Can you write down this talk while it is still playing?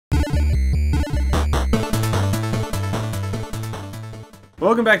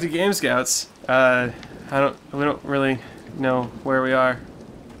Welcome back to Game Scouts. We don't really know where we are.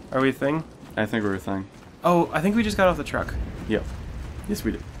 Are we a thing? I think we're a thing. Oh, I think we just got off the truck. Yep. Yes,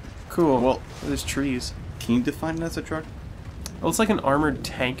 we did. Cool. Well, there's trees. Can you define it as a truck? Well, it's like an armored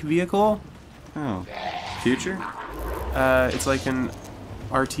tank vehicle. Oh. Future? It's like an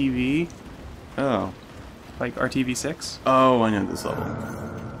RTV, Oh. like RTV6. Oh, I know this level.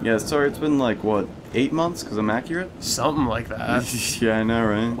 Yeah, sorry, it's been like, what, 8 months? Because I'm accurate? Something like that. Yeah, I know,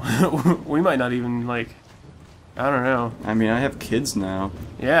 right? We might not even, like, I don't know. I mean, I have kids now.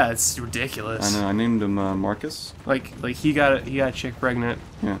 Yeah, it's ridiculous. I know, I named him Marcus. Like he got a chick pregnant.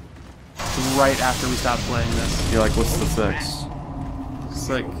 Yeah. Right after we stopped playing this. You're like, what's the sex?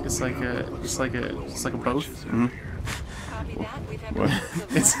 It's like a both. Mm-hmm. What?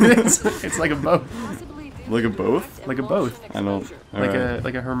 It's like a both. Like a both? Like a both. I don't.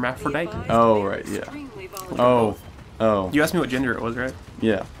 Like a hermaphrodite. Oh, right, yeah. Oh. Oh. You asked me what gender it was, right?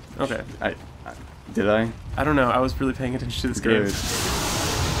 Yeah. Okay. Did I? I don't know. I was really paying attention to this Good. game.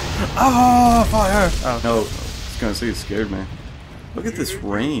 Oh, fire! Oh. No, I was gonna say it scared me. Look at this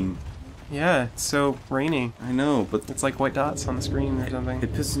rain. Yeah, it's so rainy. I know, but It's like white dots on the screen or something.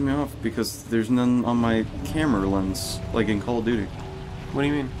 it pisses me off because there's none on my camera lens, like in Call of Duty. What do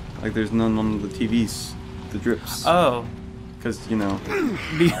you mean? Like there's none on the TVs, the drips. Oh. Because, you know.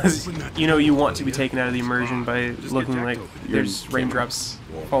 Because, you know, you want to be taken out of the immersion by looking like there's raindrops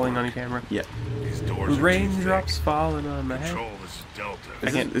falling on your camera. Yeah. Raindrops falling on my head.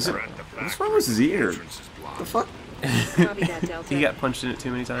 What's wrong with his ear? The fuck? He got punched in it too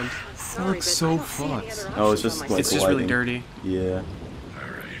many times. That looks so fucked. Oh, it's just like It's just really dirty. Yeah.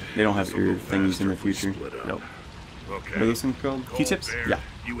 They don't have ear things in the future. Nope. What are those things called? Q-tips? Yeah.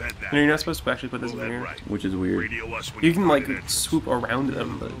 No, you're not supposed to actually put this in your ear. Which is weird. You can like swoop around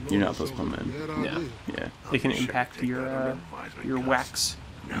them, but You're not supposed to put them in. yeah, Yeah. it can impact your wax.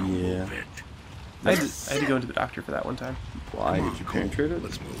 Yeah. I had to go into the doctor for that one time. Why did you penetrate it?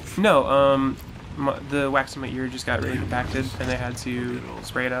 No, the wax in my ear just got really compacted, and they had to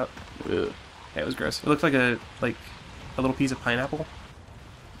spray it out. Ugh. Yeah, it was gross. It looked like a little piece of pineapple.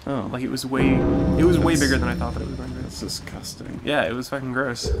 Oh. Like it was way bigger than I thought that it was going to be. That's disgusting. Yeah, it was fucking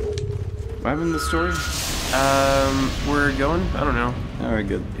gross. What happened in the story? We're going. I don't know. Alright,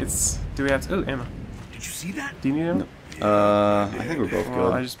 good. Do we have to? Oh, ammo. Did you see that? Do you need ammo? I think we're both good.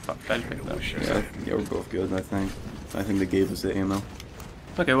 Well, I just picked it up. Yeah, we're both good, I think. I think they gave us the ammo.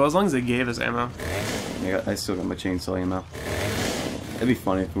 Okay, well, as long as they gave us ammo. Yeah, I still got my chainsaw ammo. It'd be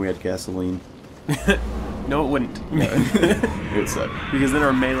funny if we had gasoline. No, it wouldn't. It would suck. Because then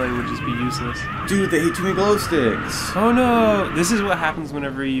our melee would just be useless. Dude, they hate too many glow sticks! Oh no! This is what happens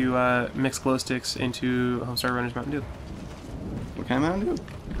whenever you mix glow sticks into Homestar Runner's Mountain Dew. What kind of Mountain Dew?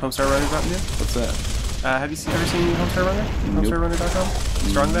 Homestar Runner's Mountain Dew? What's that? Have you ever seen Homestar Runner? Nope. HomestarRunner.com?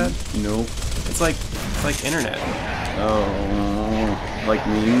 Strong Bad? Nope. It's like internet. Oh, like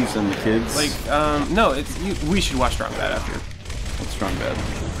memes and the kids? Like, no, we should watch Strong Bad after. What's Strong Bad?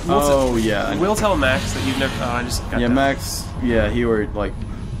 We'll yeah. We'll tell Max that you've never. Oh, I just got Yeah, that. Max. Yeah, he were like.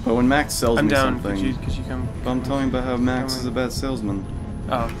 But when Max sells I'm me down. something, Could you come? I'm telling you about how Max is a bad salesman.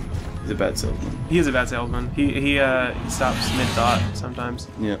 Oh, He's a bad salesman. he is a bad salesman. He stops mid thought sometimes.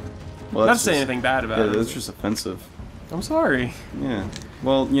 Yeah. Well, Not to that's say just- anything bad about Yeah, it. that's just offensive. I'm sorry. Yeah.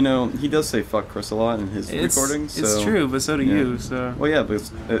 Well, you know, he does say "fuck Chris" a lot in his recordings. So, it's true, but so do yeah. you. So Well, yeah, but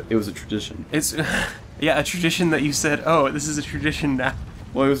it was a tradition. it's yeah, a tradition that you said. Oh, this is a tradition now.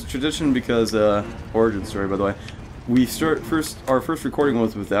 Well, it was a tradition because origin story, by the way. Our first recording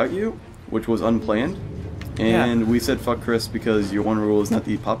was without you, which was unplanned, and we said "fuck Chris" because your one rule is not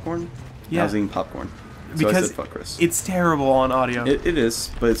to eat popcorn. Yeah. I was eating popcorn, so Because I said "fuck Chris." it's terrible on audio. It is,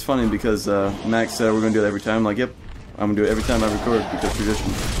 but it's funny because Max said we're gonna do it every time. I'm like, yep, I'm gonna do it every time I record because tradition.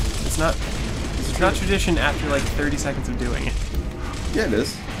 It's not tradition after like 30 seconds of doing it. Yeah, it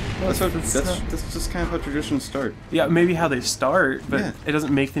is. That's not- just kind of how traditions start. Yeah, maybe how they start, but Yeah. it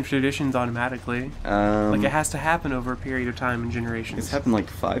doesn't make them traditions automatically. Like it has to happen over a period of time and generations. It's happened like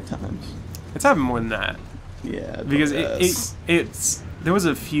 5 times. It's happened more than that. Yeah, Because it's there was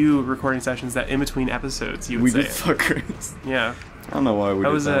a few recording sessions that in between episodes you would we say did it. "fuck Chris." Yeah. I don't know why we That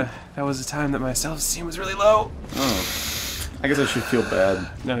did was that. that was a time that my self-esteem was really low. Oh, I guess I should feel bad.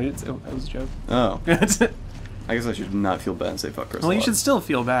 No, it was a joke. Oh, I guess I should not feel bad and say "fuck Chris." Well, a you lot. should still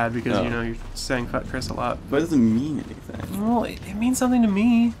feel bad because Oh. you know you're saying "fuck Chris" a lot. But it doesn't mean anything. Well, it means something to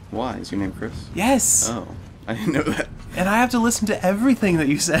me. Why is your name Chris? Yes. Oh, I didn't know that. And I have to listen to everything that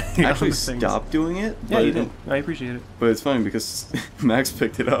you say. I on actually the things. stopped doing it. Yeah, but you did. I appreciate it. But it's funny because Max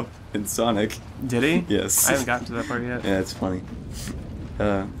picked it up in Sonic. Did he? Yes. I haven't gotten to that part yet. Yeah, it's funny.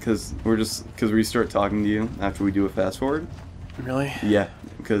 Because we start talking to you after we do a fast forward, Really? Yeah,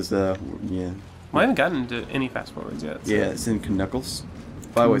 because yeah. Well, I haven't gotten into any fast forwards yet. So. Yeah, it's in Knuckles.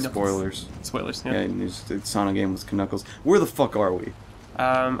 By the way, Knuckles. spoilers. Spoilers. Yeah. Yeah, it's Sonic game with Knuckles. Where the fuck are we?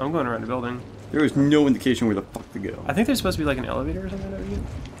 I'm going around the building. There is no indication where the fuck to go. I think there's supposed to be like an elevator or something that we get.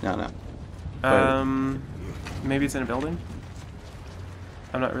 No. Maybe it's in a building.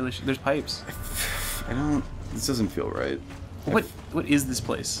 I'm not really sure. There's pipes. I don't. This doesn't feel right. What is this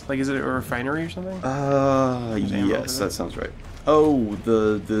place? Like, is it a refinery or something? Yes, that sounds right. Oh,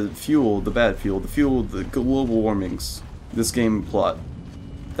 the fuel, the bad fuel, the global warmings. This game plot.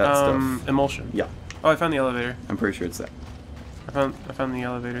 That stuff. Emulsion. Yeah. Oh, I found the elevator. I'm pretty sure it's that. I found the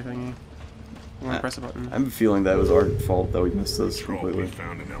elevator thingy. I'm gonna press a button. I have a feeling that was our fault that we missed this completely.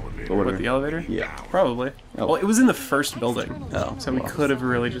 What, the elevator? Yeah. Probably. Oh. Well, it was in the first building. Oh. So we could have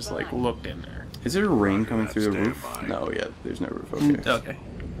really just, like, looked in there. Is there rain coming through the roof? No, yeah, there's no roof. Okay. Okay.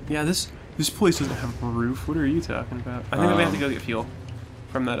 Yeah, this place doesn't have a roof. What are you talking about? I think we have to go get fuel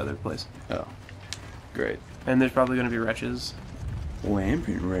from that other place. Oh. Great. And there's probably going to be wretches.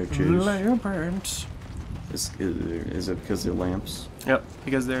 Lamping wretches. Lamps. Is it because they're lamps? Yep,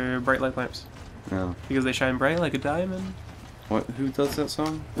 because they're bright light lamps. No. Because they shine bright like a diamond. What? Who does that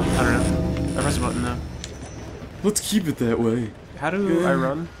song? I don't know. I pressed a button though. Let's keep it that way. How do I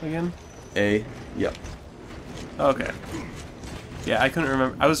run again? A. Yep. Okay. Yeah, I couldn't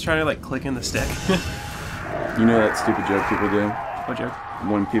remember. I was trying to like click in the stick. You know that stupid joke people do? What joke?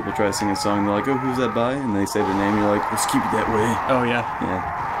 When people try to sing a song, they're like, "Oh, who's that by?" And they say their name. You're like, "Let's keep it that way." Oh yeah.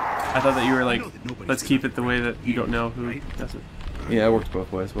 Yeah. I thought that you were like, let's keep it the way that you don't know who does it. Yeah, it works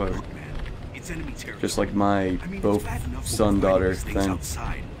both ways. Whatever. Just like my both son-daughter thing.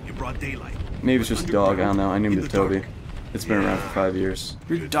 Maybe it's just a dog. I don't know. I named it Toby. It's been around for 5 years.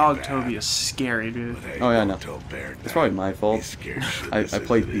 Your dog Toby is scary, dude. Oh yeah, I know. It's probably my fault. I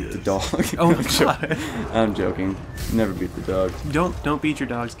played beat the dog. Oh my god. I'm joking. Never beat the dog. Don't beat your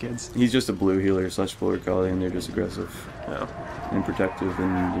dogs, kids. He's just a blue healer / border collie, and they're just aggressive No. and protective,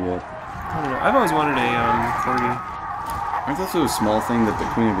 and yeah. I don't know. I've always wanted a corgi. Aren't those a small thing that the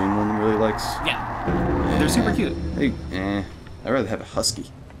Queen of England really likes? Yeah. They're super cute. Hey, I'd rather have a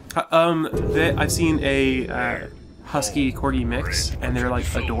husky. I've seen a husky corgi mix, and they're like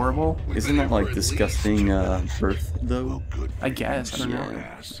adorable. Isn't that like disgusting birth though? I guess. I don't know.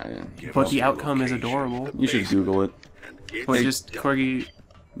 Yeah. But the outcome is adorable. You should Google it. But just corgi.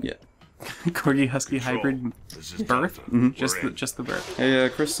 Yeah. Corgi husky hybrid birth? Mm-hmm. Just the birth. Hey,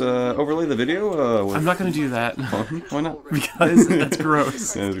 Chris, overlay the video. I'm not gonna do that. Why not? Because that's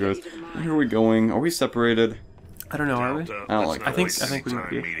gross. That is gross. Where are we going? Are we separated? I don't know. Are we? I don't like. I think we might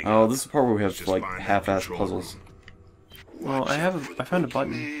be. Oh, this is the part where we have like half-assed puzzles. Well, I found a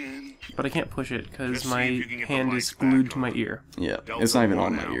button, but I can't push it because my hand is glued to my ear. Yeah, it's not even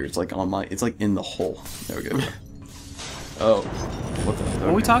on my ear. It's like on my. It's like in the hole. There we go. Oh, what the? Okay.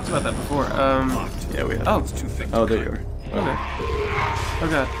 Well, we talked about that before. Yeah, we have. Oh. Oh, there you are. Okay. Oh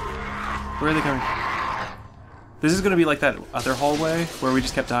god. Where are they coming? This is gonna be like that other hallway where we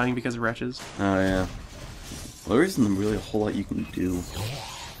just kept dying because of wretches. Oh yeah. Well, there isn't really a whole lot you can do.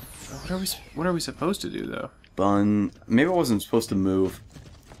 What are we supposed to do though? Bun. Maybe I wasn't supposed to move.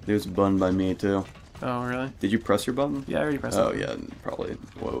 There's a bun by me too. Oh really? Did you press your button? Yeah, I already pressed it. Oh yeah, probably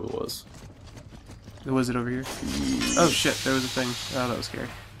what it was. Was it over here? Oh shit, there was a thing. Oh, that was scary.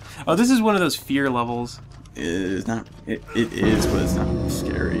 Oh, this is one of those fear levels. It's not. It is, but it's not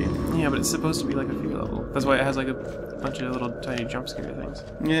scary. Yeah, but it's supposed to be like a fear level. That's why it has like a bunch of little tiny jump scare things.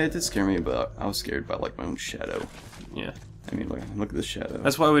 Yeah, it did scare me, but I was scared by like my own shadow. Yeah. I mean, look at the shadow.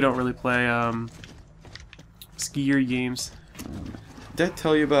 That's why we don't really play skier games. Did I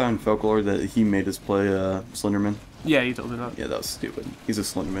tell you about in Folklore that he made us play Slenderman? Yeah, you told me that. Yeah, that was stupid. He's a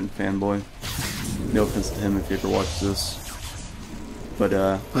Slenderman fanboy. No offense to him if he ever watches this. But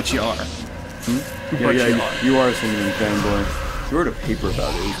you are. Hmm? But yeah, you are a Slenderman fanboy. You wrote a paper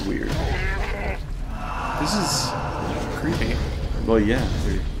about it. It was weird. This is creepy. Well, yeah.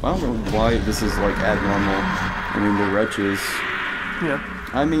 I don't know why this is like abnormal. I mean, the wretches. Yeah.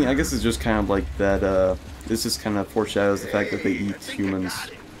 I mean, I guess it's just kind of like that. This just kind of foreshadows the fact that they eat humans.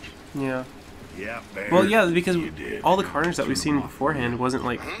 Yeah. Well, yeah, because all the carnage that we've seen beforehand wasn't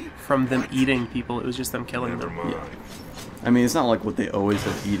like from them eating people; it was just them killing them. Yeah. I mean, it's not like what they always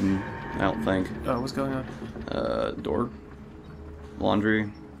have eaten. I don't think. Oh, what's going on? Door.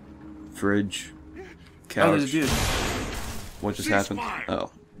 Laundry. Fridge. Couch. Oh, there's a dude. What just happened? Oh.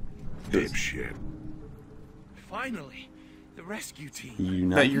 Dipshit. Finally, the rescue team. You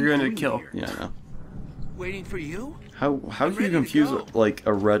know. That you're going to kill. Yeah, I know. Waiting for you? How can you confuse like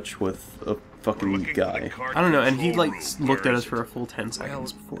a wretch with a fucking guy. I don't know, and he like looked at us for a full 10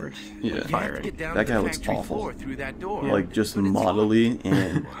 seconds before Yeah. firing. That guy looks awful. Through that door. Like, just modelly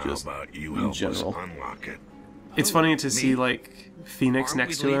and just About you in help us general. unlock it? It's funny to see like Phoenix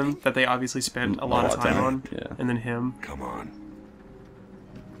next to him that they obviously spent a lot of time on, Yeah. and then him. Come on.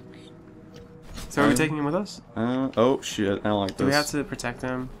 So are we taking him with us? Oh shit, I don't like Do we have this. to protect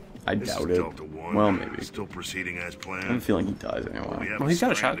him? I This doubt is it. Delta 1. Well, maybe. Still proceeding as I planned. have a feeling he dies We anyway. have Well, he's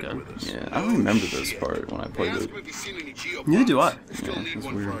got a Stranded shotgun. with us. Yeah, I don't remember this part when I played it. Neither do I. Still Yeah, need that's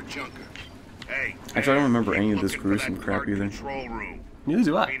one weird. for our junker. Hey, Actually, I don't remember any of this looking for gruesome that crap guard either. Control room. Neither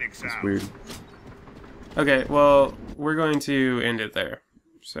do I. Phoenix It's out. weird. Okay, well, we're going to end it there.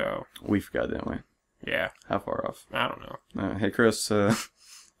 So, We forgot, didn't we? yeah, How far off? I don't know. Hey, Chris,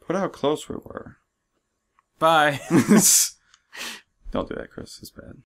 put how close we were. Bye. Don't do that, Chris. It's bad.